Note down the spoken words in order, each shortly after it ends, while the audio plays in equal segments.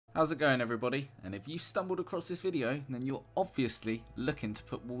How's it going, everybody? And if you stumbled across this video, then you're obviously looking to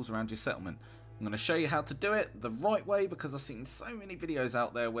put walls around your settlement. I'm going to show you how to do it the right way because I've seen so many videos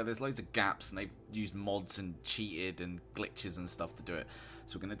out there where there's loads of gaps and they've used mods and cheated and glitches and stuff to do it.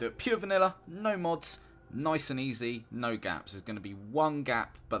 So we're going to do it pure vanilla, no mods, nice and easy, no gaps. There's going to be one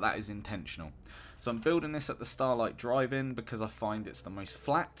gap, but that is intentional. So I'm building this at the Starlight drive-in because I find it's the most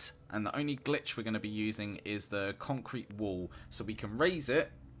flat, and the only glitch we're going to be using is the concrete wall. So we can raise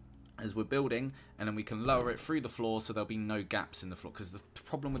it as we're building, and then we can lower it through the floor so there'll be no gaps in the floor, because the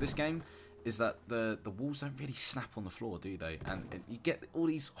problem with this game is that the walls don't really snap on the floor, do they? And you get all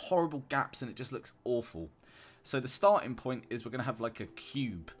these horrible gaps and it just looks awful. So the starting point is we're going to have like a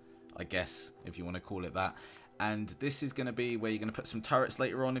cube, I guess, if you want to call it that. And this is going to be where you're going to put some turrets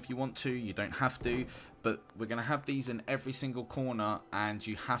later on if you want to. You don't have to, but we're going to have these in every single corner, and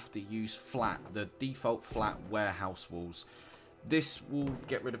you have to use the default flat warehouse walls. This will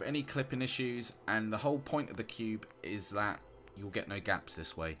get rid of any clipping issues, and the whole point of the cube is that you'll get no gaps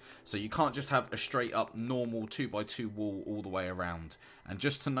this way. So you can't just have a straight up normal 2x2 wall all the way around. And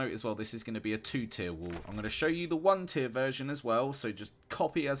just to note as well, this is going to be a 2-tier wall. I'm going to show you the 1-tier version as well, so just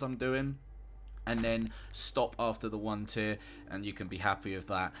copy as I'm doing and then stop after the 1-tier, and you can be happy with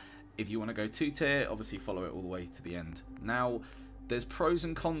that. If you want to go 2-tier, obviously follow it all the way to the end. Now, there's pros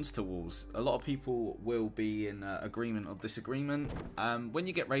and cons to walls. A lot of people will be in agreement or disagreement. When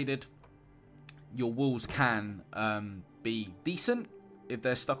you get raided, your walls can be decent if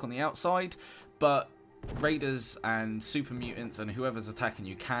they're stuck on the outside, but raiders and super mutants and whoever's attacking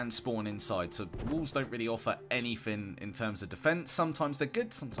you can spawn inside. So walls don't really offer anything in terms of defense. Sometimes they're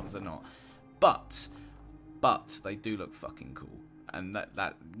good, sometimes they're not. But they do look fucking cool, and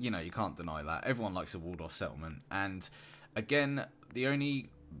that you know, you can't deny that. Everyone likes a walled off settlement. And again, the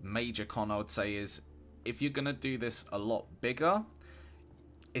only major con I would say is if you're gonna do this a lot bigger,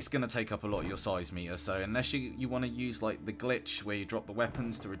 it's gonna take up a lot of your size meter. So unless you want to use like the glitch where you drop the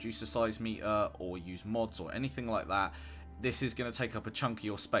weapons to reduce the size meter, or use mods or anything like that, this is gonna take up a chunk of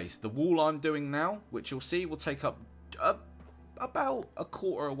your space. The wall I'm doing now, which you'll see, will take up about a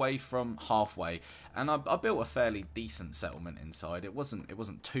quarter away from halfway, and I built a fairly decent settlement inside. It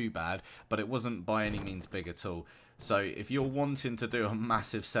wasn't too bad, but it wasn't by any means big at all. So if you're wanting to do a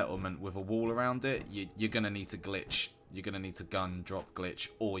massive settlement with a wall around it, you're gonna need to glitch. You're gonna need to gun drop glitch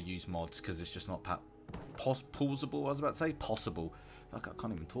or use mods, because it's just not possible. I was about to say possible. Fuck, I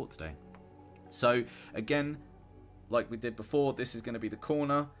can't even talk today. So again, like we did before, this is gonna be the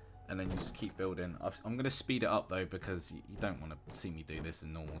corner. And then you just keep building. I'm going to speed it up though, because you don't want to see me do this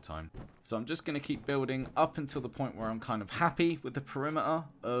in normal time. So I'm just going to keep building up until the point where I'm kind of happy with the perimeter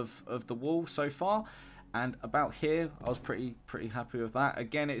of the wall so far. And about here, I was pretty happy with that.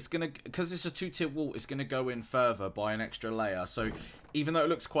 Again, it's going to, because it's a 2-tier wall, it's going to go in further by an extra layer. So even though it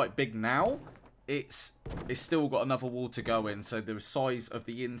looks quite big now, it's still got another wall to go in. So the size of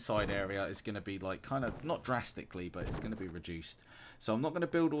the inside area is going to be like kind of, not drastically, but it's going to be reduced. So I'm not going to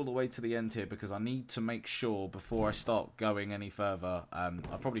build all the way to the end here, because I need to make sure before I start going any further, I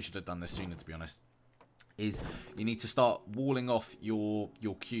probably should have done this sooner, to be honest, is you need to start walling off your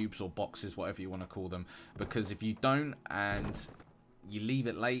cubes or boxes, whatever you want to call them, because if you don't and you leave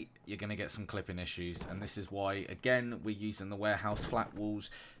it late, you're going to get some clipping issues. And this is why, again, we're using the warehouse flat walls,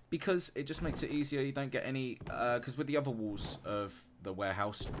 because it just makes it easier. You don't get any, because with the other walls of the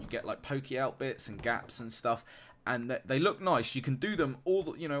warehouse, you get like pokey out bits and gaps and stuff. And they look nice. You can do them all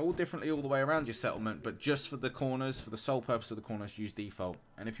differently all the way around your settlement, but just for the corners, for the sole purpose of the corners, use default.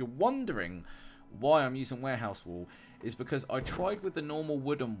 And if you're wondering why I'm using warehouse wall, is because I tried with the normal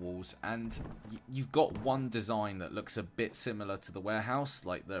wooden walls, and you've got one design that looks a bit similar to the warehouse,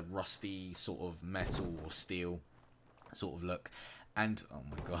 like the rusty sort of metal or steel sort of look. And oh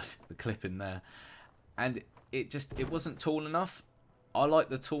my god, the clip in there. And it wasn't tall enough. I like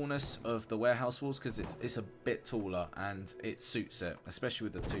the tallness of the warehouse walls because it's a bit taller and it suits it, especially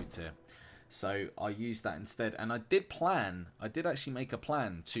with the 2-tier. So I used that instead, and I did actually make a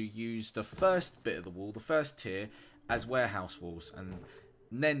plan to use the first bit of the wall, the first tier, as warehouse walls, and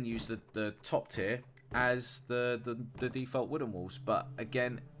then use the top tier as the default wooden walls. But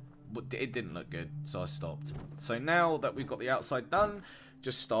again, it didn't look good, so I stopped. So now that we've got the outside done,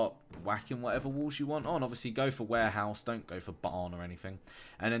 just start whacking whatever walls you want on. Obviously go for warehouse, don't go for barn or anything.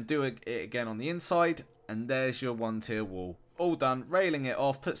 And then do it again on the inside, and there's your 1-tier wall. All done. Railing it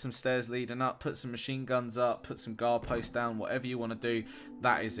off, put some stairs leading up, put some machine guns up, put some guard posts down, whatever you want to do.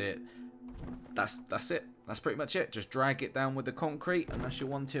 That is it. That's it. That's pretty much it. Just drag it down with the concrete, and that's your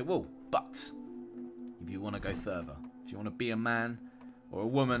 1-tier wall. But if you want to go further, if you want to be a man or a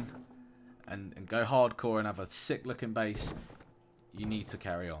woman and go hardcore and have a sick looking base, you need to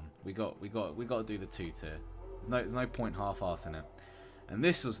carry on. We got to do the 2-tier. There's no point half-assing it. And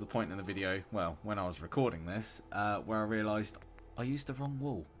this was the point in the video, well, when I was recording this, where I realised I used the wrong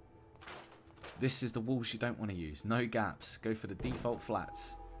wall. This is the walls you don't want to use. No gaps. Go for the default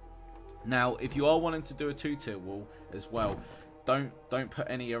flats. Now, if you are wanting to do a 2-tier wall as well, don't put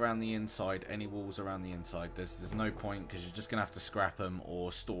any around the inside, any walls around the inside. There's no point, because you're just going to have to scrap them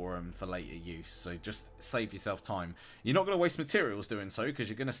or store them for later use. So just save yourself time. You're not going to waste materials doing so, because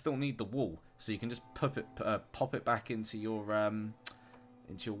you're going to still need the wall. So you can just pop it back into your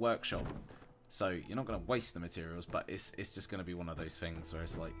workshop. So you're not going to waste the materials, but it's just going to be one of those things where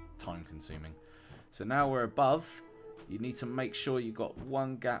it's like time consuming. So now we're above. You need to make sure you've got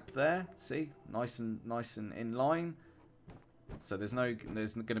one gap there. See, nice and in line. So there's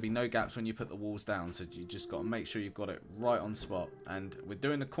going to be no gaps when you put the walls down. So you just got to make sure you've got it right on spot. And we're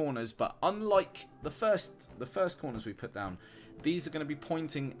doing the corners, but unlike the first corners we put down, these are going to be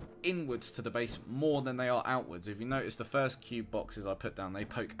pointing inwards to the base more than they are outwards. If you notice, the first cube boxes I put down, they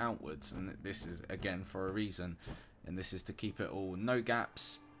poke outwards, and this is again for a reason. And this is to keep it all no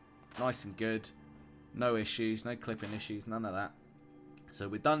gaps, nice and good. No issues, no clipping issues, none of that. So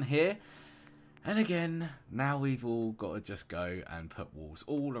we're done here. And again, now we've all got to just go and put walls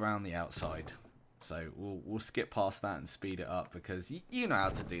all around the outside. So we'll skip past that and speed it up, because you know how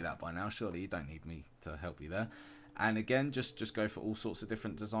to do that by now. Surely you don't need me to help you there. And again, just go for all sorts of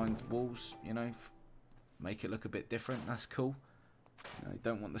different designed walls, you know. Make it look a bit different, that's cool. You know, you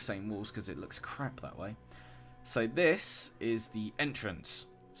don't want the same walls because it looks crap that way. So this is the entrance.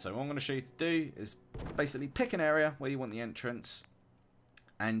 So what I'm going to show you to do is basically pick an area where you want the entrance.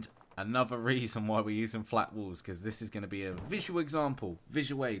 And another reason why we're using flat walls, because this is going to be a visual example.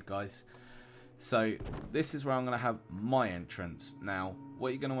 Visual aid, guys. So this is where I'm going to have my entrance. Now, what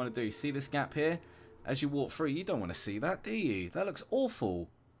you're going to want to do, see this gap here? As you walk through, you don't want to see that, do you? That looks awful.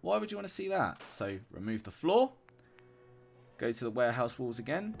 Why would you want to see that? So remove the floor. Go to the warehouse walls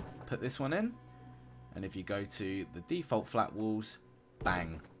again. Put this one in. And if you go to the default flat walls,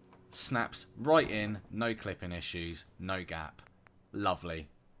 bang, snaps right in, no clipping issues, no gap. Lovely.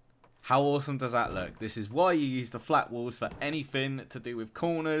 How awesome does that look? This is why you use the flat walls for anything to do with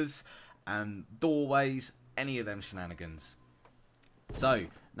corners and doorways, any of them shenanigans. So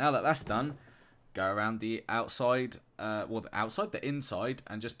now that that's done, go around the outside, the inside,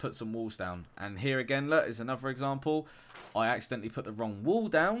 and just put some walls down. And here again, look, is another example. I accidentally put the wrong wall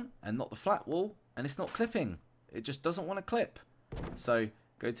down and not the flat wall, and it's not clipping. It just doesn't want to clip. So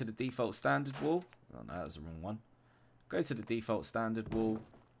go to the default standard wall. Oh no, that was the wrong one. Go to the default standard wall,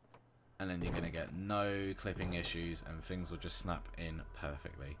 and then you're going to get no clipping issues, and things will just snap in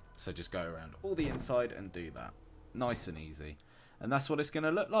perfectly. So just go around all the inside and do that. Nice and easy. And that's what it's going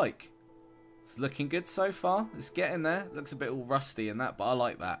to look like. It's looking good so far. It's getting there. Looks a bit all rusty and that, but I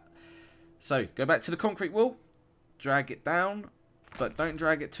like that. So go back to the concrete wall. Drag it down, but don't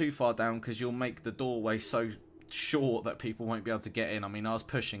drag it too far down, because you'll make the doorway so short that people won't be able to get in. I mean, I was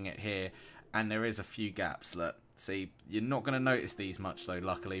pushing it here, and there is a few gaps. Look, see, you're not going to notice these much though,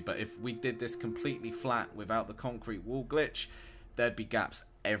 luckily, but if we did this completely flat without the concrete wall glitch, there'd be gaps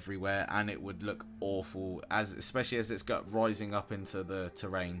everywhere, and it would look awful, especially as it's got rising up into the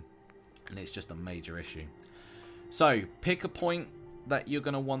terrain, and it's just a major issue. So pick a point that you're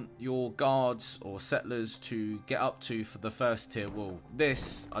going to want your guards or settlers to get up to for the first tier wall.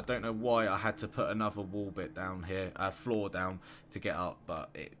 This, I don't know why I had to put another wall bit down here, floor down to get up,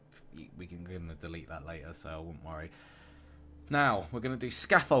 but we can delete that later, so I wouldn't worry. Now, we're going to do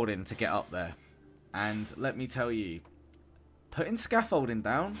scaffolding to get up there. And let me tell you, putting scaffolding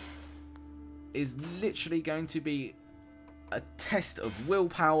down is literally going to be a test of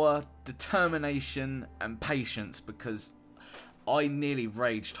willpower, determination, and patience, because I nearly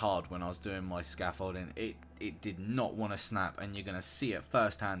raged hard when I was doing my scaffolding. It did not want to snap, and you're going to see it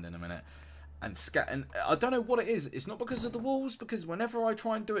firsthand in a minute. And I don't know what it is. It's not because of the walls, because whenever I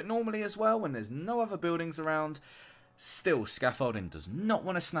try and do it normally as well, when there's no other buildings around, still scaffolding does not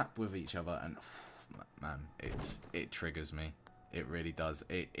want to snap with each other. And man, it triggers me. It really does.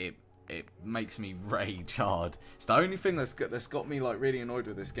 It makes me rage hard. It's the only thing that's got me like really annoyed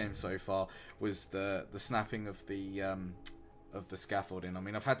with this game so far, was the snapping of the scaffolding. I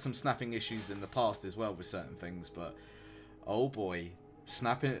mean, I've had some snapping issues in the past as well with certain things, but oh boy,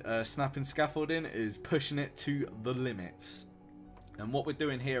 snapping scaffolding is pushing it to the limits. And what we're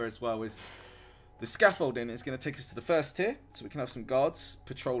doing here as well is the scaffolding is going to take us to the first tier, so we can have some guards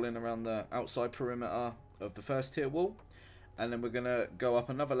patrolling around the outside perimeter of the first tier wall. And then we're going to go up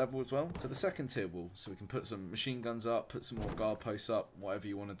another level as well to the second tier wall, so we can put some machine guns up, put some more guard posts up, whatever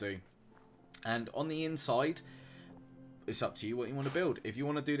you want to do. And on the inside, it's up to you what you want to build. If you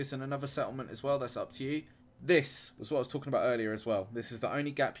want to do this in another settlement as well, that's up to you. This was what I was talking about earlier as well. This is the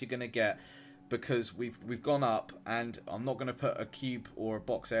only gap you're going to get, because we've gone up, and I'm not going to put a cube or a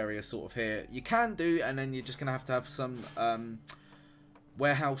box area sort of here. You can do, and then you're just going to have some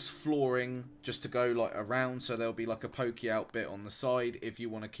warehouse flooring just to go like around, so there'll be like a pokey out bit on the side. If you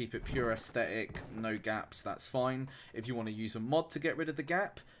want to keep it pure aesthetic, no gaps, that's fine. If you want to use a mod to get rid of the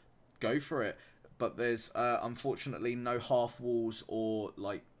gap, go for it. But there's unfortunately no half walls or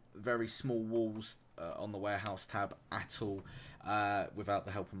like very small walls on the warehouse tab at all without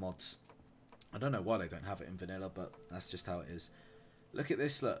the help of mods. I don't know why they don't have it in vanilla, but that's just how it is. Look at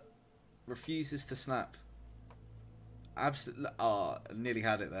this, look. Refuses to snap. Absolutely. Oh, nearly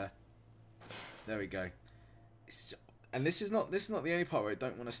had it there. There we go. And this is not the only part where I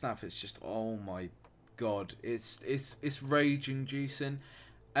don't want to snap. It's just, oh my god, it's rage inducing,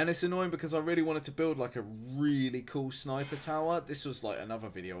 and it's annoying because I really wanted to build like a really cool sniper tower. This was like another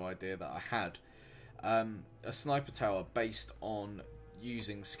video idea that I had, a sniper tower based on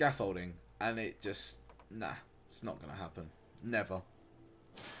using scaffolding, and it just, nah, it's not gonna happen, never.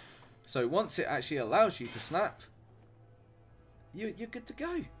 So once it actually allows you to snap, you're good to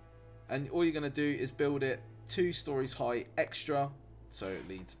go. And all you're going to do is build it 2 stories high extra, so it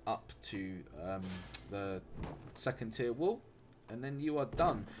leads up to the 2nd tier wall, and then you are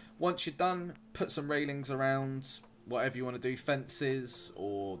done. Once you're done, put some railings around, whatever you want to do, fences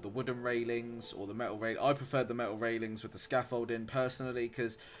or the wooden railings or the metal rail. I prefer the metal railings with the scaffolding personally,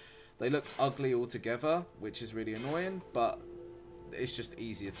 because they look ugly altogether, which is really annoying, but it's just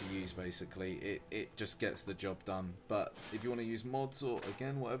easier to use. Basically it just gets the job done. But if you want to use mods or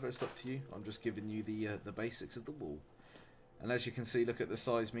again whatever, it's up to you. I'm just giving you the basics of the wall. And as you can see, look at the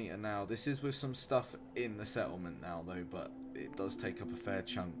size meter now. This is with some stuff in the settlement now though, but it does take up a fair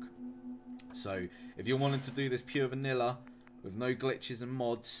chunk. So if you're wanting to do this pure vanilla with no glitches and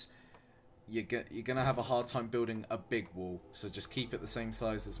mods, you're gonna have a hard time building a big wall. So just keep it the same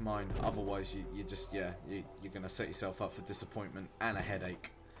size as mine. Otherwise, you're gonna set yourself up for disappointment and a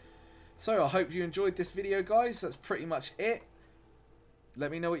headache. So I hope you enjoyed this video, guys. That's pretty much it. Let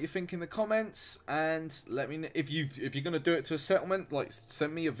me know what you think in the comments, and let me know if you're gonna do it to a settlement. Like,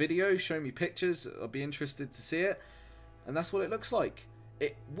 send me a video, show me pictures. I'll be interested to see it. And that's what it looks like.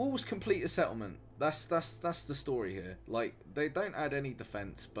 Walls complete a settlement. That's the story here. Like, they don't add any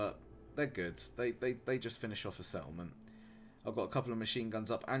defense, but they're good. They just finish off a settlement. I've got a couple of machine guns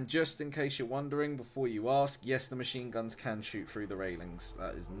up, and just in case you're wondering, before you ask, yes, the machine guns can shoot through the railings.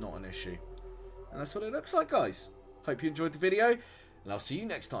 That is not an issue. And that's what it looks like, guys. Hope you enjoyed the video, and I'll see you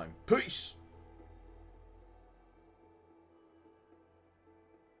next time. Peace!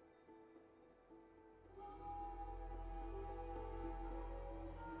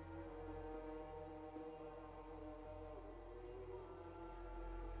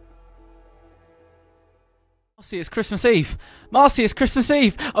 Marcy, it's Christmas Eve. Marcy, it's Christmas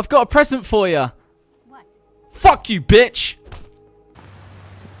Eve. I've got a present for you. What? Fuck you, bitch.